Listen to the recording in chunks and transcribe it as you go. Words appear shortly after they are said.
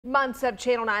Months of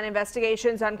Channel 9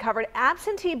 investigations uncovered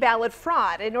absentee ballot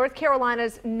fraud in North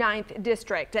Carolina's 9th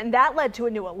district, and that led to a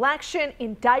new election,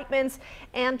 indictments,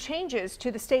 and changes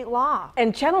to the state law.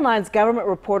 And Channel 9's government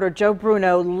reporter Joe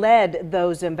Bruno led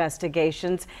those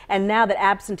investigations, and now that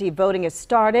absentee voting has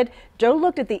started, Joe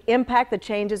looked at the impact the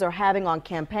changes are having on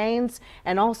campaigns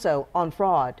and also on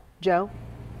fraud. Joe?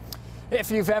 If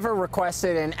you've ever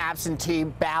requested an absentee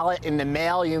ballot in the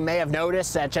mail, you may have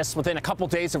noticed that just within a couple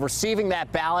days of receiving that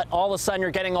ballot, all of a sudden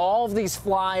you're getting all of these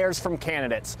flyers from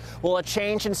candidates. Well, a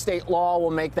change in state law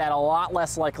will make that a lot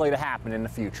less likely to happen in the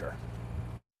future.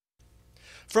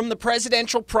 From the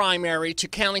presidential primary to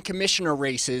county commissioner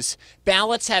races,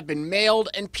 ballots have been mailed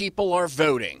and people are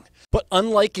voting. But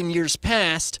unlike in years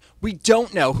past, we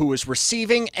don't know who is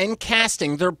receiving and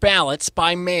casting their ballots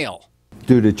by mail.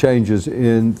 Due to changes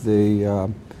in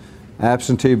the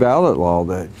absentee ballot law,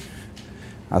 that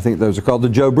I think those are called the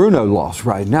Joe Bruno laws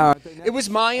right now. It was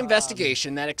my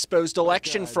investigation that exposed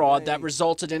election fraud that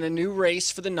resulted in a new race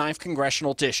for the 9th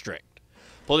Congressional District.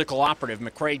 Political operative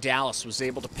McCrae Dallas was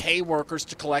able to pay workers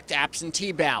to collect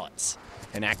absentee ballots,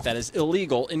 an act that is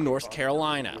illegal in North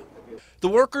Carolina. The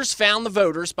workers found the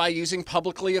voters by using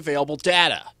publicly available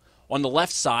data. On the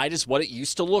left side is what it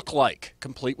used to look like,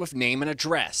 complete with name and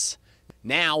address.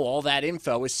 Now all that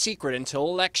info is secret until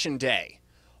Election Day.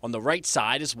 On the right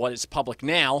side is what is public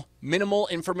now, minimal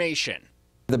information.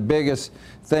 The biggest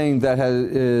thing that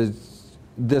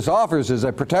this offers is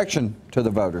a protection to the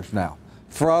voters now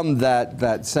from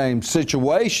that same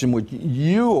situation, which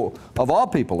you, of all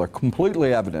people, are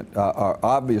completely are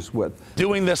obvious with.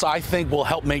 Doing this, I think, will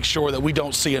help make sure that we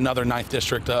don't see another 9th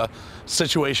District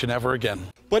situation ever again.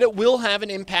 But it will have an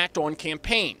impact on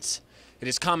campaigns. It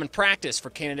is common practice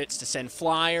for candidates to send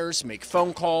flyers, make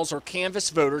phone calls, or canvass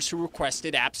voters who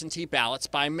requested absentee ballots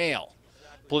by mail.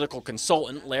 Political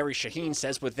consultant Larry Shaheen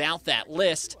says without that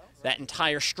list, that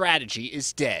entire strategy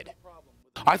is dead.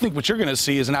 I think what you're going to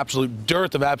see is an absolute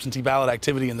dearth of absentee ballot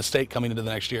activity in the state coming into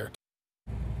the next year.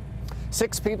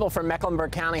 6 people from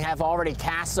Mecklenburg County have already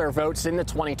cast their votes in the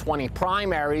 2020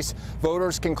 primaries.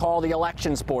 Voters can call the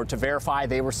Elections Board to verify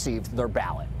they received their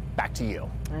ballot. Back to you.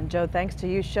 And Joe, thanks to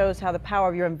you, shows how the power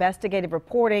of your investigative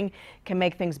reporting can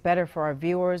make things better for our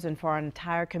viewers and for our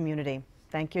entire community.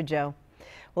 Thank you, Joe.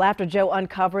 Well, after Joe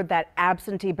uncovered that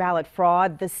absentee ballot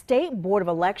fraud, the State Board of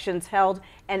Elections held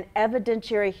an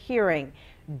evidentiary hearing.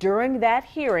 During that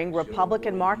hearing,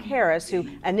 Republican Mark Harris, who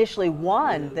initially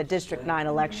won the District 9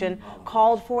 election,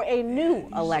 called for a new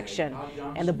election,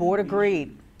 and the board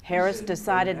agreed. Harris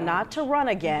decided not to run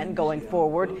again going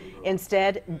forward.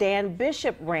 Instead, Dan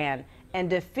Bishop ran and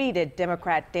defeated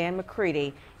Democrat Dan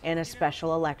McCready in a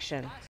special election.